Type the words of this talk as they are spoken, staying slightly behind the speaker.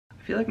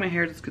feel like my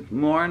hair just gets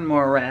more and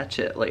more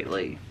ratchet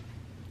lately.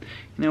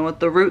 You know, with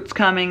the roots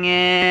coming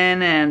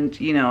in and,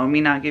 you know,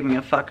 me not giving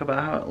a fuck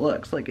about how it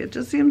looks. Like, it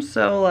just seems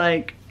so,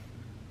 like,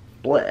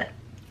 bleh.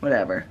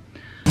 Whatever.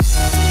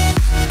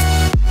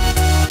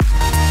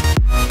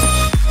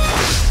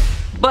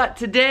 But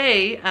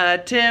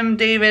today, Tim,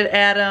 David,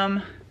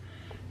 Adam,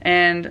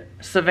 and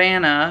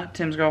Savannah,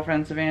 Tim's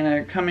girlfriend Savannah,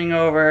 are coming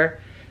over.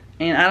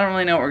 And I don't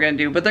really know what we're going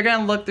to do, but they're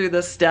going to look through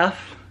this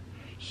stuff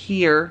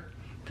here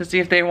to see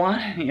if they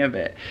want any of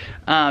it.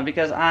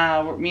 Because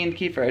me and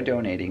Kiefer are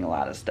donating a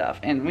lot of stuff.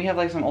 And we have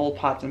like some old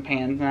pots and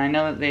pans, and I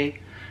know that they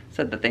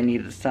said that they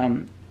needed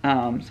some. So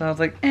I was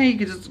like, hey, you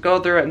could just go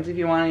through it and see if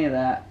you want any of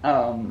that.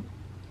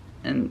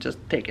 And just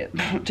take it.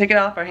 Take it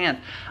off our hands,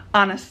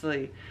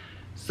 honestly.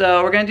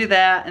 So we're going to do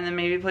that, and then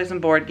maybe play some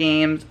board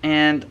games,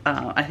 and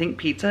I think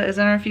pizza is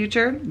in our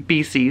future.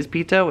 BC's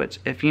Pizza, which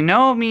if you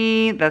know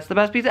me, that's the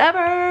best pizza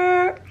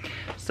ever!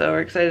 So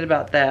we're excited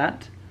about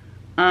that.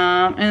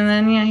 And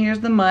then, yeah, here's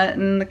the mutt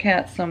and the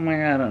cat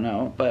somewhere, I don't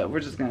know, but we're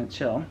just going to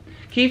chill.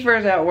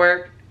 Kiefer's at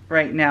work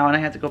right now, and I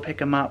have to go pick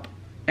him up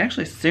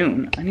actually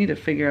soon. I need to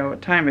figure out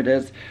what time it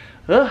is.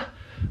 Ugh,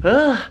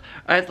 ugh.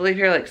 I have to leave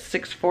here like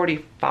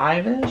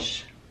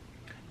 6:45-ish.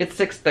 It's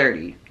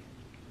 6:30.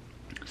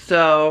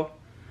 So...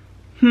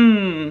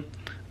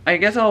 I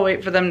guess I'll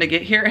wait for them to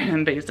get here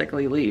and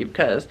basically leave,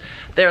 because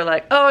they're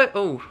like,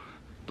 oh,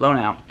 blown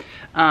out.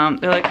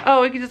 They're like,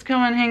 oh, we could just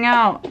come and hang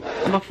out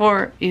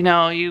before, you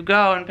know, you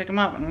go and pick them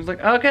up. And I was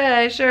like,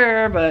 okay,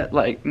 sure, but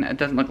like, no, it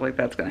doesn't look like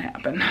that's gonna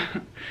happen.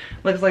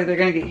 Looks like they're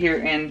gonna get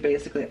here and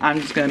basically I'm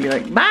just gonna be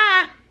like,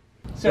 bye!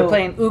 So we're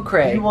playing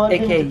Ukraine, do you want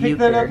aka him to pick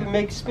that up and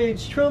make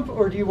spades trump,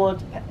 or do you want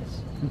to pass?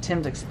 And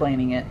Tim's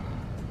explaining it.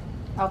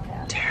 I'll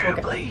pass.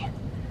 Terribly.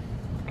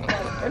 Okay.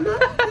 I'm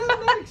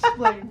not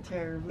explaining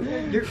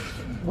terribly.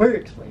 We're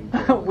explaining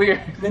terribly.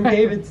 Weird. Then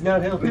David's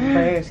not helping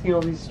by asking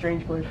all these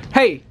strange questions.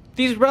 Hey,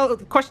 these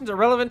questions are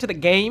relevant to the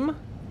game?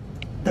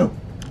 No.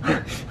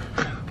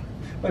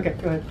 Okay,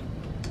 go ahead.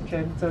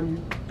 Okay, it's on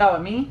you. Oh,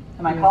 me?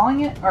 Am I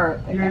calling it?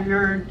 Or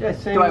You're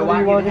saying do I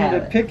whether you want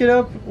him to pick it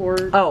up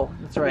or... Oh,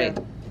 that's right.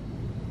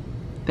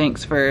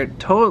 Thanks for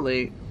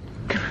totally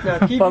now,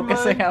 keep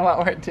focusing in mind, on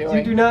what we're doing.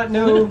 You do not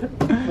know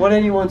what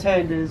anyone's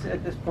hand is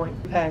at this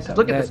point. Pass.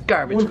 Look at this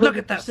garbage. Look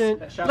at this.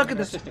 100%. Look at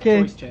this.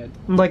 Okay.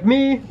 Like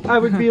me, I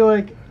would be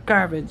like,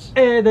 garbage.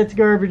 That's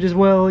garbage as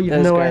well,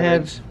 even though garbage. I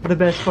have the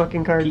best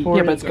fucking card for it.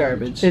 Yeah, but it's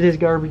garbage. It is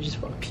garbage as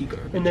fuck.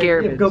 And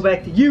then go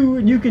back to you,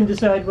 and you can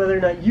decide whether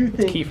or not you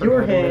think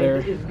your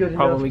hand is good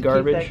enough to keep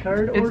that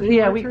card, or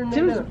yeah, we turn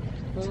do. that down.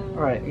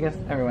 Alright, I guess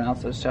everyone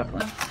else is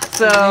shuffling.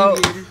 So,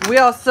 we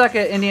all suck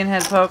at Indian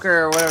head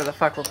poker, or whatever the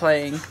fuck we're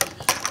playing.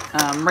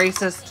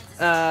 Racist,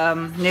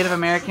 Native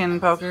American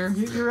poker.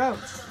 You're out.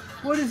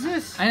 What is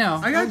this? I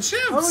know. I got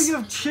chips. Oh, you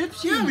have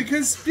chips? Yeah,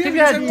 because you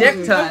got a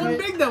dick ton. I went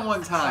big that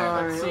one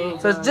time.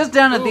 So it's just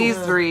down to these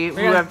three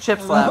who have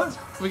chips left.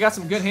 We got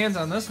some good hands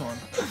on this one.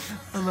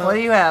 What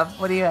do you have?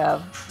 What do you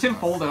have? Tim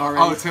folded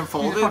already. Oh, Tim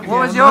folded? What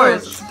was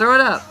yours? Throw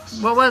it up.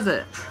 What was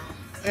it?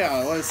 Yeah,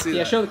 I want to see that.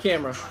 Yeah, show the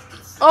camera.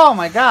 Oh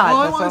my god. Oh,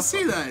 I want to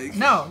see that.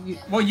 No,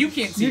 well, you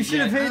can't see You it should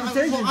have yet. paid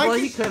attention. Well,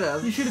 you could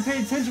have. You should have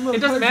paid attention. It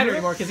doesn't matter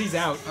anymore because he's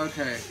out.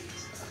 Okay.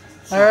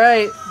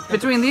 Alright,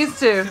 between these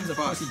two. Tim's a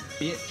pussy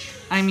bitch.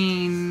 I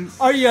mean...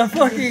 Are you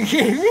fucking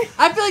kidding me?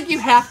 I feel like you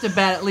have to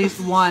bet at least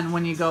one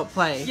when you go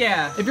play.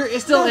 Yeah. If you're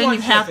still in,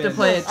 you have to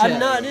play a chip. I'm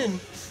not in.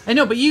 I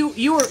know, but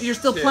you're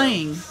still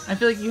playing. I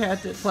feel like you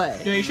had to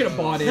play. Yeah, you should have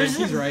bought it.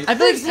 He's right. I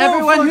feel like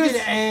everyone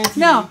who's...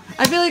 No,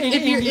 I feel like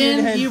if you're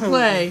in, you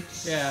play.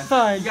 Yeah.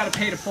 Fine. You gotta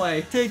pay to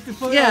play. Take the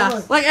fuck Yeah,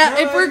 out. like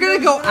if we're gonna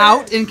go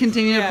out and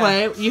continue to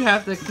play, you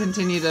have to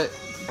continue to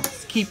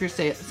keep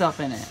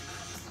yourself in it.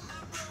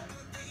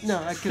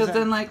 No, because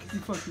then like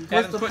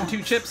Adam's putting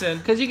 2 chips in.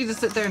 Because you can just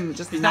sit there and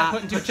just he's not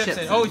putting 2 put chips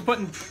in. Oh, he's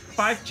putting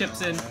 5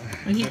 chips in.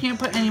 And he can't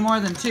put any more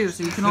than 2,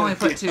 so you can only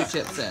put 2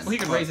 chips in. Well, he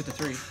could raise it to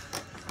 3.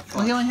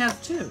 Well, he only has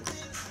 2.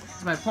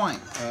 That's my point.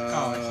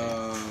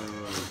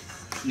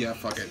 Yeah,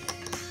 fuck it.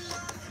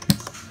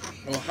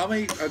 Well, how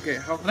many? Okay,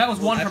 how? Well, that was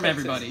 1 from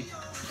everybody.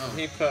 Oh,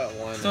 he put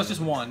 1. So it's just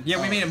 1. Yeah,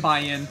 we made him buy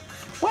in.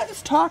 What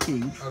is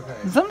talking? Okay.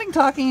 Is something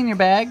talking in your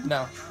bag?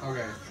 No.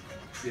 Okay.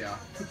 Yeah.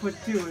 You put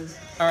 2 in.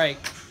 All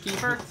right,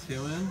 Kiefer. 2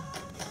 in.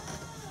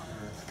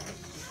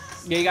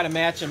 Yeah, you gotta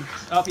match him.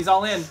 Oh, he's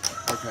all in.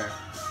 Okay.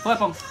 Flip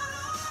him.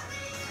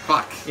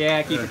 Fuck.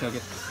 Yeah, Kiefer took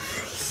it.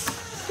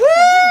 Woo!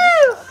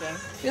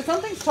 Yeah,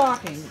 something's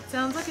talking.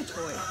 Sounds like a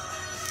toy.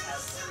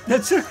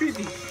 That's so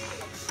creepy.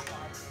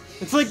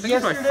 It's like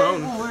yesterday my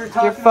phone. when we were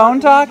talking Your phone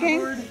about talking?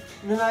 the board,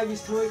 and then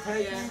Ivy's toy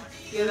typing.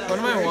 Yeah, What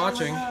am I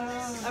watching?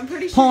 I'm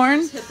pretty sure Porn?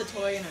 you just hit the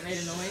toy and it made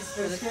a noise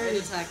for it to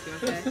attack you,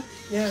 okay?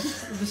 Yeah,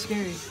 it was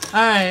scary.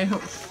 Alright,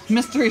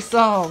 mystery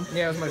solved.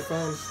 Yeah, it was my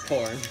phone.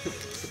 Porn.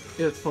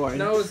 It was porn.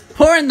 No, it was,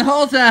 Porn the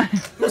whole time!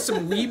 it was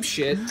some weeb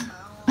shit.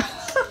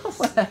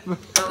 Whatever. I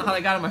don't know how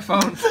they got on my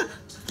phone.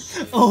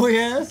 Oh,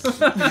 yeah?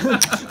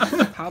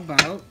 How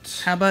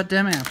about... How about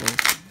them apples?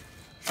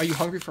 Are you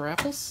hungry for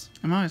apples?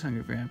 I'm always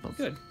hungry for apples.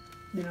 Good.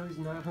 You know he's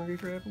not hungry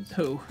for apples?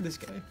 Who? This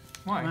guy.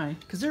 Why?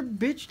 Because they're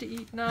bitch to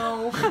eat.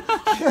 No. Try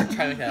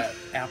to make an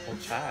apple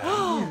chai.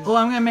 Well,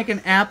 I'm gonna make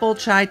an apple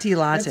chai tea That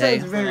latte.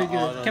 sounds very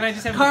good. Can I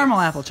just have Caramel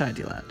apple chai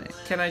tea latte.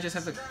 Can I just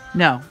have the?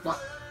 No.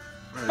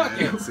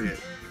 Fuck you. See it.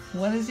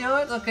 What is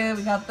yours? Okay,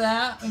 we got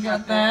that. We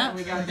got that, that.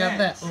 we got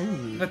that.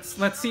 Ooh.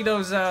 Let's see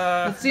those.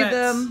 Let's see bets.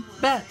 them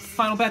bets.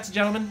 Final bets,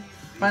 gentlemen.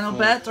 Final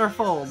bets or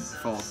folds?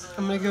 Full.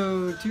 I'm gonna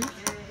go 2. I'm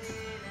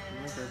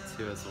gonna go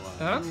 2 as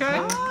well. Okay.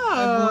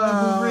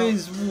 I will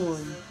raise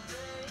 1.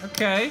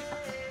 Okay.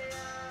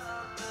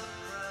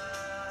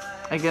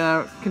 I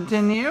gonna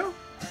continue? Or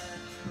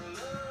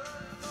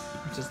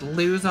just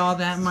lose all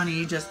that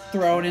money, just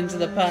throw it into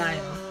the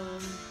pile.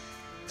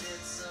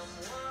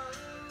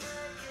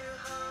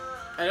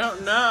 I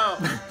don't know.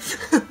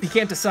 You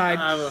can't decide.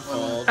 I will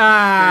fold.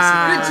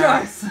 Good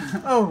choice.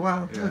 Oh,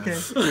 wow. Okay.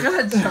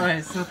 Good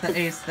choice with the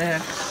ace there.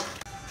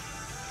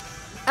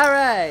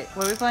 Alright,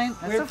 what are we playing?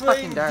 That's We're so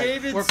playing fucking dark.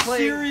 David's We're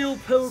playing Serial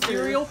Poker.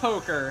 Serial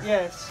poker.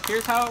 Yes.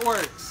 Here's how it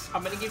works.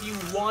 I'm gonna give you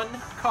 1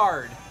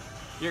 card.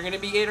 You're gonna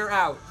be in or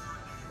out.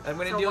 I'm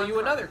gonna deal you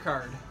another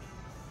card.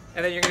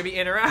 And then you're gonna be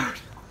in or out.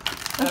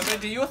 And I'm gonna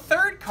do you a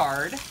 3rd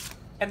card.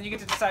 And then you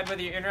get to decide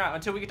whether you're in or out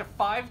until we get to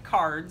 5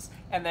 cards,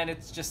 and then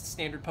it's just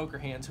standard poker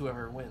hands,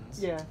 whoever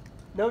wins. Yeah.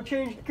 No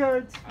change the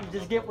cards. You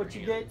just get what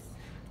you get.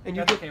 And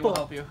you That's get okay, we'll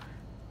fucked. help you.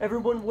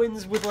 Everyone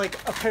wins with like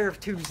a pair of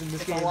 2s in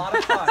this It's game. a lot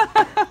of fun.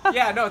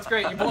 Yeah, no, it's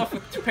great. You bluff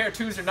with 2 pair of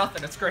 2s or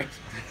nothing. It's great.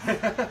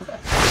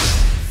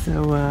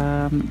 So,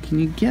 can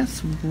you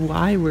guess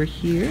why we're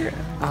here?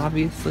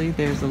 Obviously,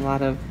 there's a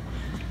lot of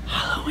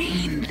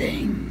Halloween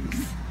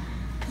things.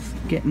 It's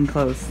getting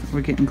close. We're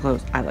getting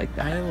close. I like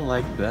that. I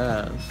like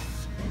this.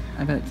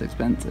 I bet it's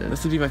expensive.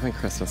 This would be like my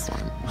Christmas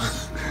one.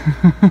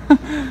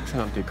 I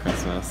don't do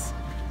Christmas.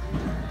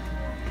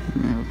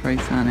 I have a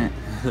price on it.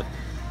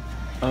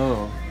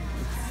 Oh,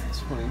 it's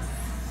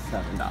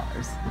 $27.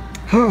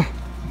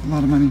 A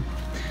lot of money.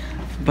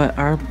 But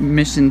our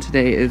mission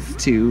today is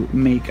to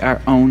make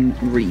our own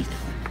wreath.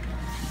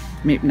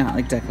 Maybe not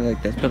exactly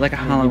like this, but like a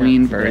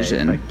Halloween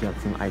version. Like get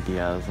some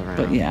ideas around.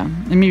 But yeah,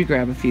 and maybe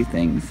grab a few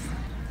things.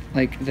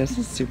 Like this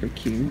is super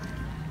cute.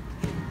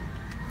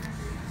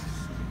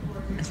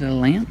 Is it a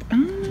lamp?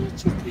 Oh,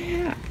 it's just a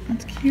hat.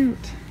 That's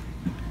cute.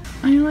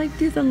 I like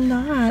these a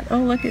lot. Oh,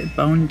 look at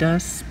bone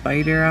dust,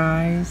 spider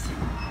eyes.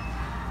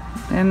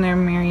 And they're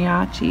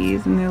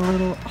mariachis and they're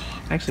little.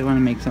 Oh, I actually want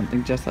to make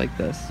something just like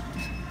this.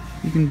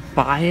 You can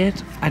buy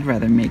it. I'd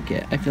rather make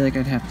it. I feel like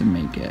I'd have to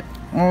make it.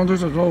 Oh,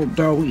 there's a little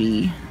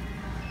doughy.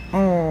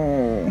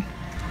 Oh.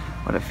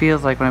 What it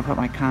feels like when I put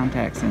my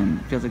contacts in.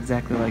 It feels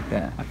exactly like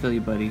that. I feel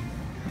you, buddy.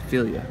 I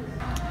feel you.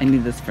 I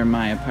need this for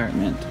my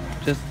apartment.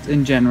 Just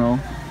in general.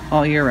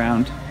 All year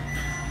round.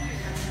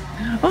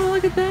 Oh,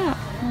 look at that.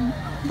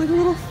 Like a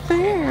little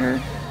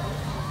fair.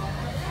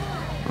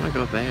 I want to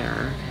go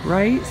there.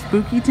 Right?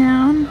 Spooky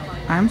Town?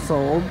 I'm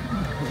sold.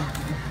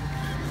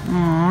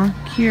 Aw,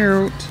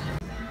 cute.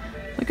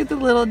 Look at the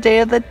little Day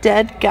of the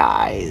Dead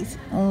guys.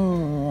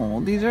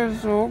 Oh, these are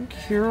so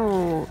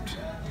cute.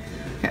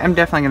 Okay, I'm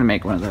definitely gonna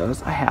make one of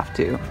those. I have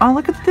to. Oh,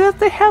 look at this.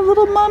 They have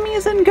little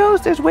mummies and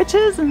ghosts. There's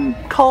witches and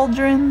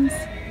cauldrons.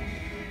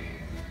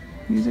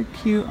 These are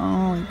cute.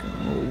 Oh, like,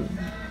 oh,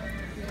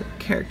 the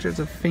characters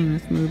of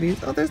famous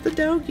movies. Oh, there's the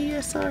doggy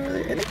I saw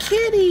earlier. And a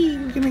kitty.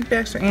 We can make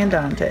Baxter and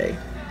Dante.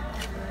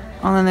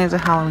 Oh, and then there's a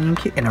Halloween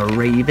kid and a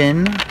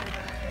raven.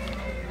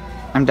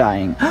 I'm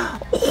dying.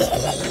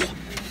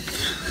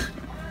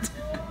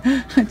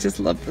 I just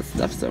love this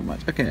stuff so much.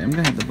 Okay, I'm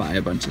gonna have to buy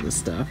a bunch of this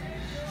stuff.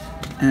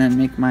 And then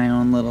make my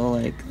own little,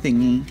 like,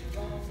 thingy.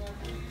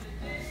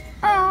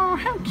 Oh,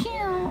 how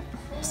cute.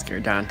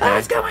 Scared Dante. Oh,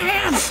 let's go my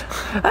hands.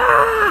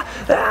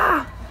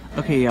 Ah!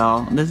 Okay,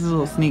 y'all, this is a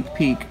little sneak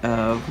peek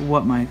of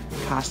what my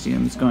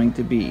costume is going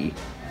to be.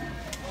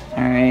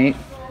 Alright?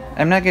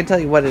 I'm not going to tell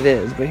you what it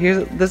is, but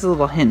this is a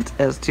little hint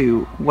as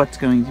to what's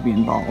going to be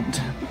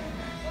involved.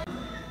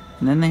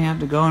 And then they have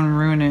to go and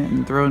ruin it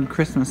and throw in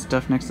Christmas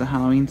stuff next to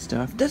Halloween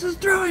stuff. This is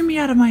throwing me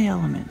out of my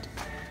element.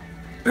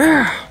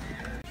 Ugh.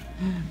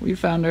 We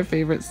found our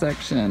favorite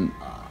section.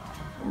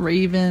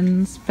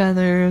 Ravens,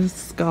 feathers,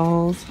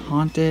 skulls,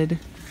 haunted,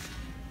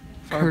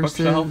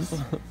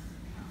 curses.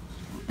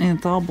 And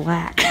it's all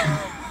black.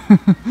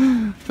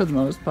 For the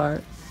most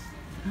part.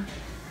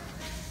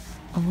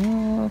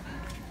 Oh,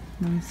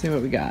 let me see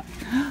what we got.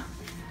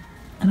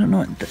 I don't know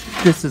what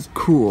this is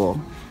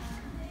cool.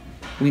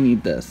 We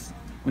need this.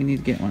 We need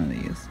to get one of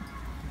these.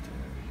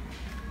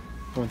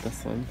 I want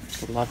this one.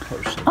 It's a love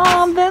potion.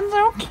 Oh, that's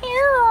so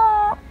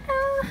cute.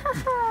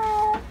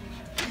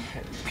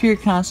 Pure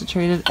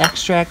concentrated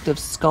extract of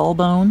skull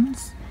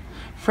bones.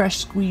 Fresh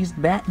squeezed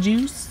bat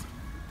juice.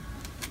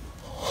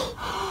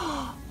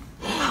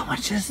 How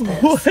much is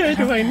this? Why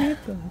do I need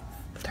this?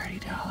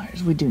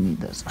 $30. We do need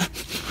this.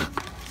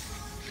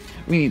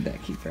 We need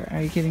that keeper.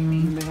 Are you kidding me?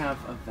 And they have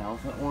a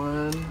velvet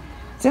one.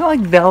 Is it like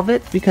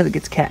velvet? Because it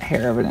gets cat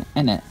hair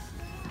in it.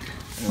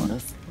 And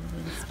this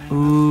one.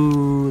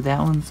 Ooh, that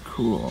one's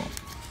cool.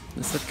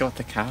 This would go with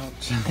the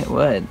couch. It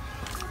would.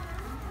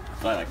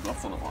 I like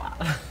this one a lot.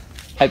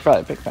 I'd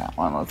probably pick that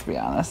one, let's be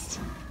honest.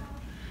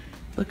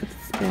 Look at the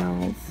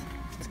spells.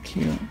 It's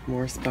cute.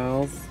 More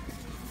spells.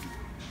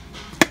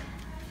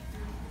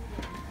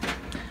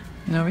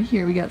 And over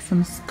here we got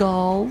some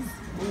skulls.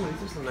 Oh,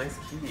 these are some nice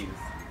keys.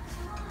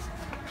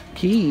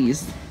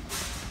 Keys.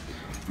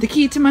 The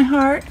key to my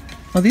heart.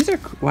 Oh, these are,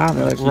 wow,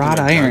 they're like wrought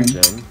iron.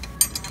 Dungeon.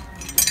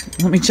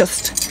 Let me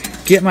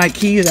just get my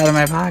keys out of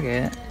my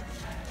pocket.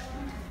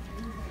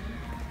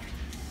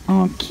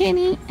 Oh,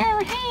 kitty.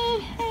 Oh, hey,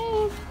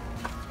 hey.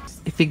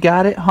 If you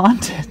got it,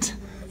 haunt it.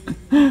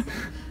 I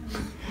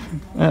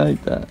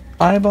like that.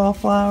 Eyeball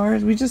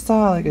flowers. We just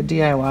saw like a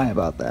DIY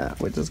about that,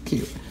 which is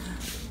cute.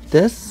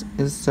 This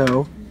is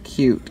so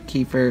cute,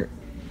 Kiefer.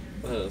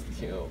 That is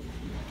cute.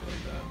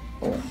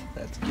 Oh,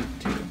 that's cute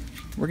too.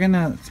 We're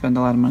gonna spend a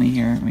lot of money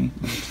here, aren't we?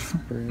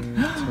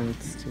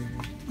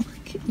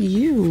 Look at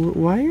you.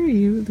 Why are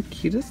you the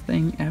cutest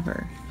thing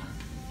ever?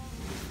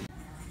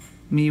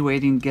 Me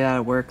waiting to get out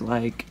of work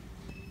like...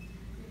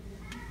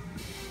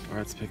 Or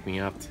it's pick me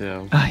up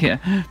too. Oh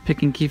yeah,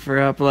 picking Kiefer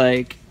up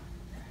like...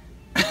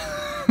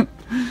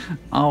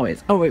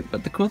 Always. Oh wait,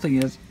 but the cool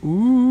thing is...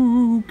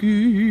 Spooky,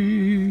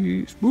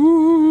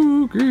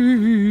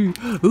 spooky.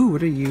 Ooh,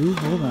 what are you?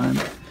 Hold on.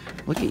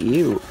 Look at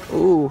you.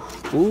 Ooh,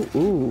 ooh,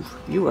 ooh.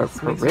 You are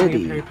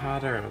pretty. Harry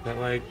Potter.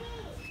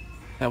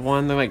 That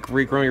one that like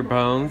regrow your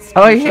bones.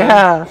 Oh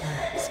yeah,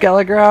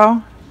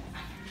 Skelegrow.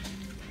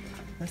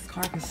 This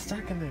card is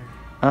stuck in there.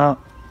 Oh.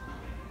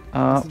 This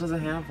one doesn't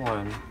have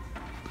one.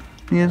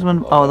 This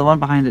one. Oh, the one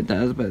behind it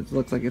does, but it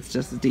looks like it's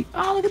just as deep.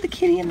 Oh, look at the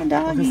kitty and the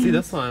dog. You can see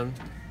this one.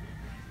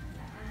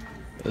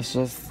 It's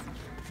just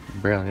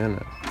barely in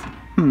it.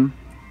 Hmm.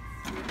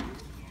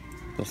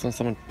 This one,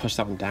 someone pushed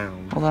that one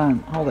down. Hold on,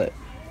 hold it.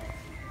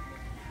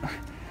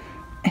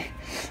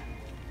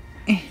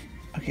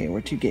 Okay,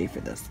 we're too gay for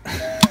this.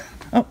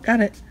 Oh,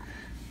 got it.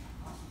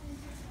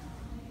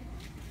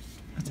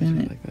 What's in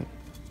it? Like that.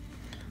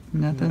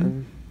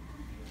 Nothing.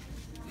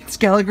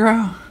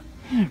 Skelegrow.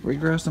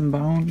 Regrow some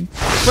bones.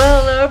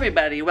 Well, hello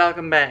everybody,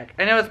 welcome back.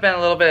 I know it's been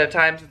a little bit of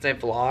time since I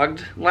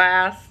vlogged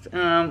last.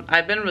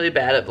 I've been really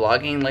bad at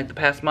vlogging like the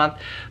past month,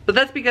 but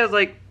that's because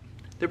like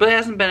there really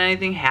hasn't been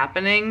anything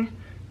happening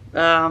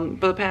for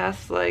the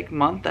past like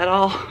month at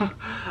all.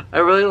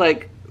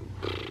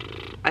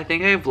 I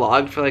think I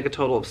vlogged for like a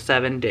total of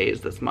 7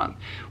 days this month,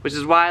 which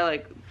is why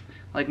like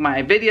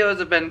my videos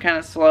have been kind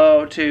of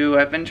slow too.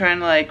 I've been trying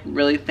to like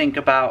really think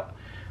about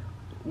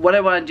what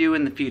I want to do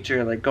in the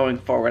future, like going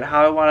forward,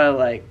 how I want to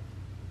like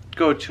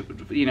go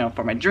to, you know,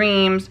 for my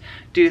dreams,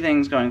 do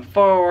things going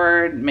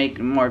forward, make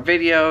more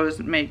videos,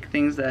 make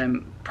things that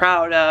I'm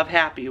proud of,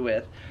 happy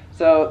with.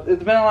 So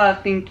it's been a lot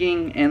of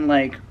thinking and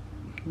like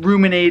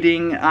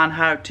ruminating on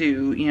how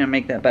to, you know,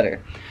 make that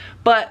better.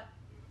 But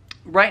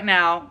right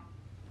now,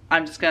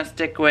 I'm just gonna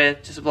stick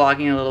with just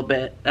vlogging a little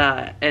bit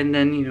and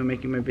then, you know,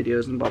 making my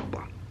videos and blah, blah,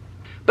 blah.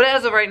 But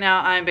as of right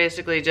now, I'm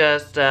basically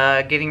just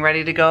getting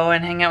ready to go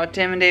and hang out with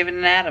Tim and David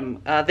and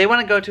Adam. They want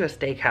to go to a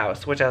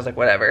steakhouse, which I was like,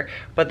 whatever.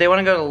 But they want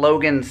to go to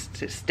Logan's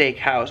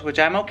Steakhouse, which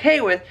I'm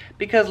okay with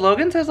because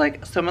Logan's has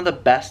like some of the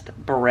best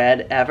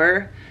bread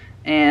ever.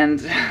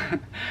 And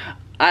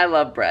I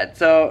love bread.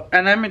 So,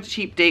 and I'm a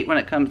cheap date when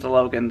it comes to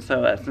Logan's,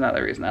 so that's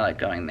another reason I like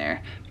going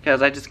there.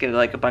 Because I just get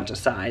like a bunch of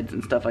sides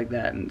and stuff like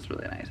that, and it's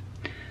really nice.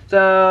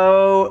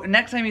 So,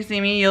 next time you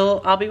see me,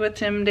 I'll be with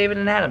Tim, David,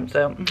 and Adam.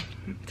 So,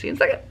 see you in a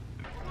second.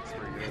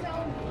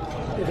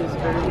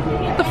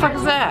 What the fuck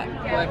is that?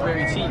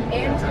 Blackberry tea.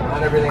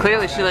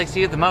 Clearly she likes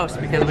you the most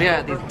because we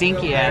got these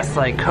dinky ass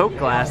like Coke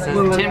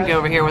glasses. Tim go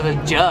over here with a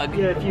jug.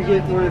 Yeah, if you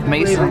get one of the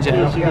Mason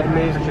jug. you get a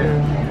mason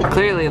jug.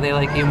 Clearly they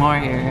like you more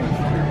here.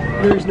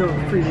 There's no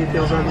free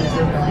refills on these.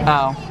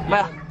 Oh,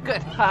 well,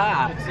 good.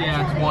 Ha.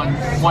 Yeah,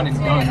 it's one and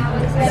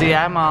done. See,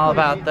 I'm all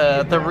about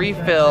the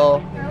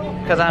refill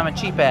because I'm a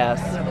cheap ass.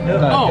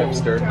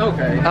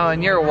 Okay. Oh,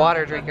 and you're a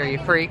water drinker, you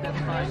freak.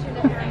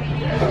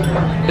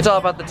 It's all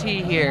about the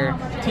tea here.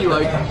 Tea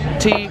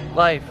life. Tea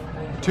life.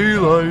 Tea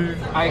life.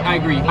 I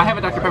agree. I have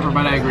a Dr. Pepper,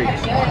 but I agree.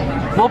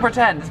 We'll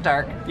pretend it's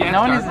dark. Yeah,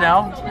 no one dark. needs to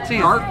know. It's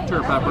easy. Dark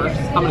pepper.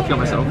 I'm gonna kill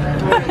myself.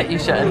 You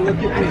should.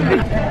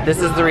 This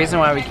is the reason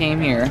why we came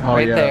here.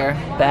 Right there.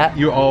 That.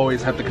 You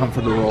always have to come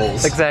for the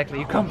rolls. Exactly.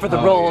 You come for the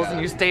rolls and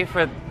you stay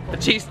for the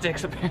cheese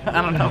sticks.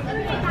 I don't know.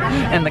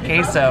 And the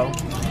queso.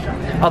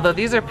 Although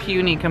these are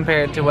puny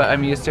compared to what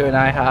I'm used to in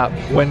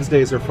IHOP.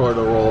 Wednesdays are for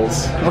the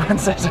rolls.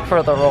 Wednesdays are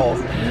for the rolls.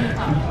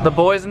 The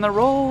boys and the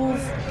rolls.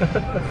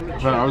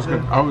 But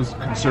I was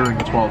considering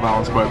the 12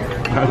 ounce, but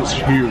that is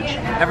huge.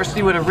 Ever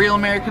see what a real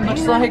American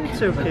looks like?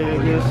 It's okay,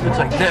 I guess. Looks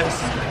like this.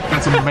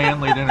 That's a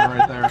manly dinner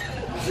right there.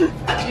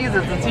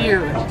 Jesus, it's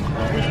huge.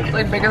 It's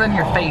like bigger than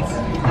your face.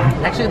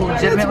 Actually,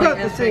 legitimately, it's about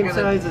the same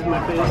size as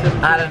my face.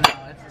 I don't know.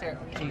 It's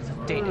terrible. Jesus,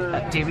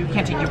 David, we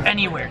can't take you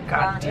anywhere.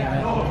 God damn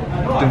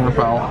it. Dinner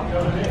foul.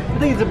 I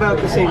think it's about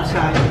the same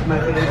size as my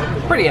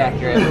face. Pretty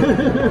accurate.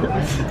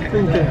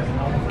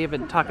 Okay. You've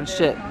been talking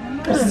shit.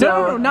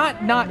 No,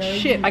 not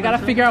shit. I gotta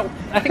figure out.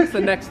 I think it's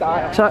the next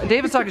aisle. So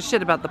David's talking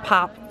shit about the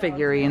pop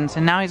figurines,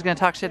 and now he's gonna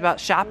talk shit about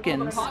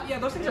Shopkins. Yeah,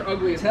 those things are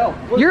ugly as hell.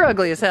 You're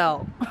ugly as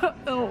hell.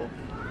 Oh.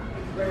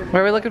 What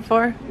are we looking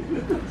for?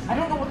 I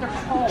don't know what they're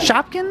called.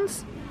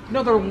 Shopkins?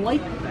 No, they're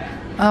like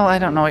Oh, I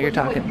don't know what you're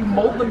talking. you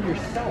mold them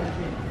yourself.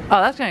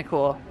 Oh, that's kind of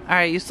cool.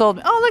 Alright, you sold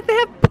me. Oh, look, they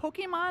have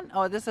Pokemon.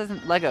 Oh, this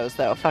isn't Legos,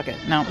 though. Fuck it.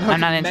 No, I'm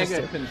not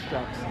interested. Mega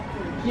constructs.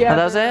 Yeah,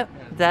 that was it?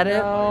 Is that it?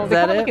 No, Is they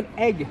that call it it? like an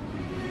egg.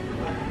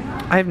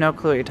 I have no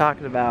clue what you're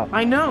talking about.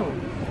 I know.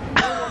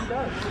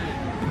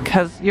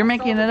 Because you're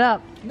making it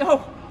up.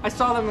 No, I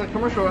saw them in a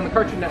commercial on the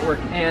Cartoon Network,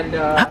 and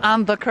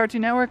On the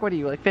Cartoon Network? What are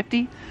you, like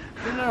 50?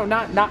 no,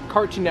 not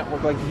Cartoon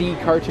Network, like the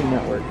Cartoon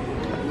Network.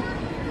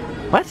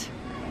 What?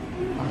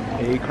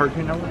 A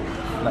Cartoon Network?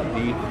 Not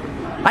the.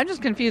 I'm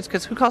just confused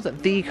because who calls it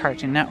the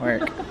Cartoon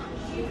Network?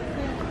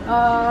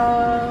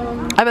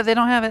 I bet they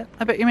don't have it.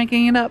 I bet you're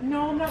making it up.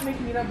 No, I'm not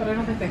making it up, but I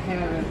don't think they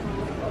have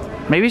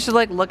it. Maybe you should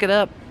like look it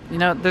up. You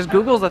know, there's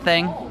Google's a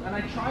thing. And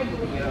I tried to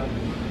look it up.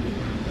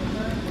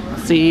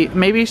 See,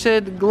 maybe you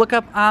should look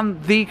up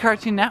on the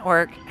Cartoon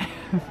Network.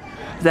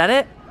 Is that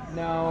it?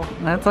 No.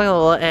 That's like a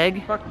little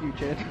egg. Fuck you,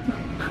 Chad.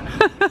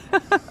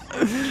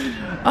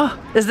 Oh,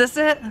 is this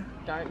it?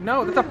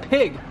 No, that's a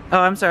pig. Oh,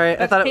 I'm sorry.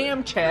 That's I thought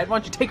ham, Chad. Why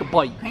don't you take a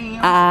bite?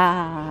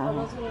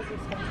 Ah.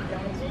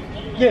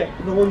 Yeah,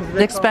 the ones that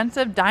The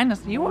expensive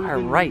dinosaur. You are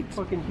right.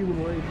 Fucking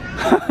human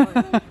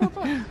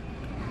life.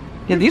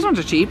 Yeah, these ones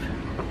are cheap.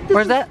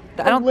 Where's that?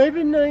 I don't.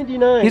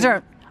 $11.99. These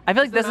are. I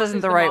feel like this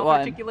isn't the right one.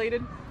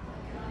 Articulated?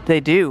 They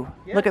do.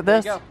 Yeah, Look at there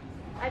this. you go.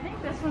 I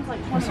think this one's like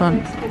This one.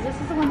 26 because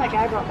this is the one that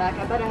guy brought back.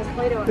 I bet it has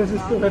Play-Doh in Does it.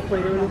 it still have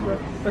Play-Doh in it, bro?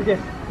 Okay,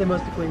 they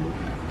must have cleaned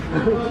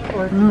it.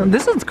 Or-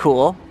 This one's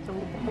cool.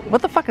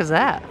 What the fuck is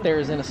that?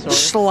 There's an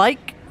Inosaurus.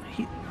 Schleich.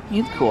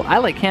 He's cool. I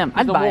like him.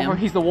 I'd buy him.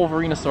 He's the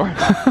Wolverinosaurus.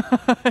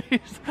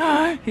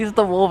 he's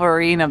the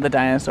Wolverine of the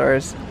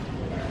dinosaurs.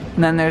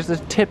 And then there's the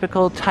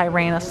typical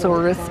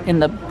Tyrannosaurus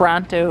and the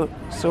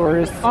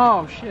Brontosaurus.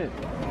 Oh, shit.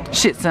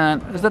 Shit,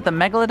 son. Is that the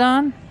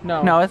Megalodon?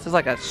 No. No, this is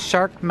like a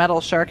shark,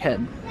 metal shark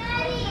head.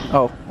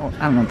 Oh,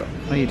 I don't know.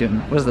 What are you doing?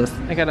 What is this?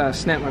 I gotta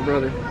snap my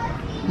brother.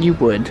 You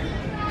would.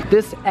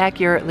 This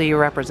accurately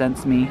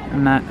represents me.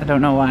 I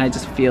don't know why, I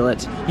just feel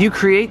it. You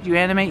create, you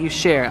animate, you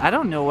share. I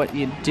don't know what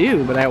you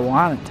do, but I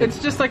want it to. It's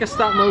just like a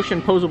stop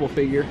motion posable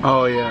figure.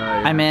 Oh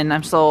yeah. I'm in,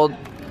 I'm sold.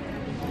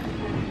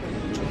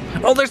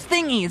 Oh, there's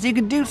thingies, you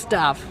can do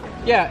stuff.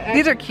 Yeah.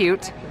 These are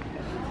cute.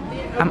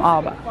 I'm all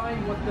about.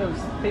 Find what those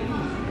things.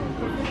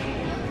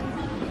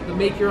 The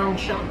make your own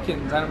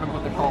Shopkins. I don't know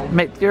what they're called.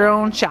 Make your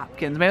own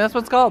Shopkins. Maybe that's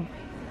what it's called.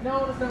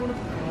 No, that's not what it's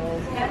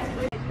called.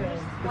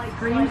 The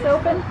screen's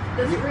open.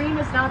 The screen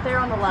is not there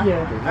on the left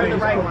one, or the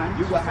right one.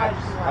 You will have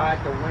Just to the slide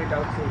the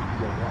window to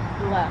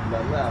the left. the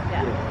left.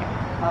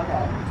 Yeah.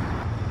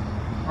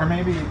 Okay. Or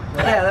maybe.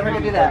 Yeah, then we're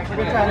gonna do that. We're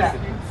gonna try that.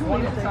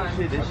 One at a time.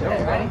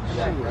 Okay, ready?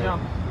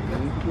 Jump.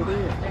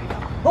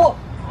 Oh!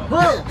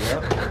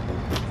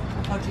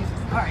 Oh, Jesus.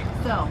 Alright,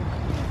 so.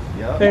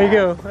 There you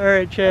go. All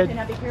right, Chad. Okay,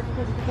 now be careful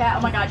because of the cat.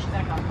 Oh my God, she's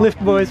gonna come. Lift,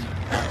 boys.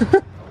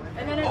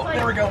 And then it's like.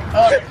 There we go.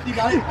 All right, you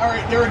got it. All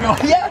right, there we go.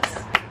 Yes.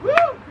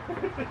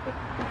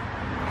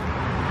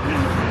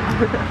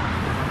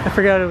 I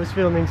forgot it was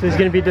filming, so he's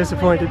gonna be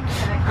disappointed.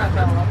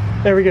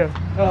 There we go.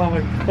 Oh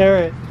my. All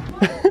right.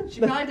 She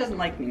probably doesn't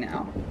like me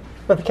now.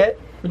 What, the cat?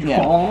 Would you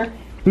fall on her?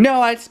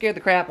 No, I scared the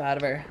crap out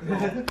of her.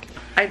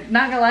 I'm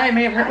not gonna lie, I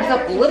may have hurt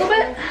myself a little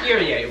bit, Yeah,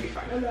 you'll be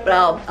fine. but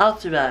I'll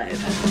survive.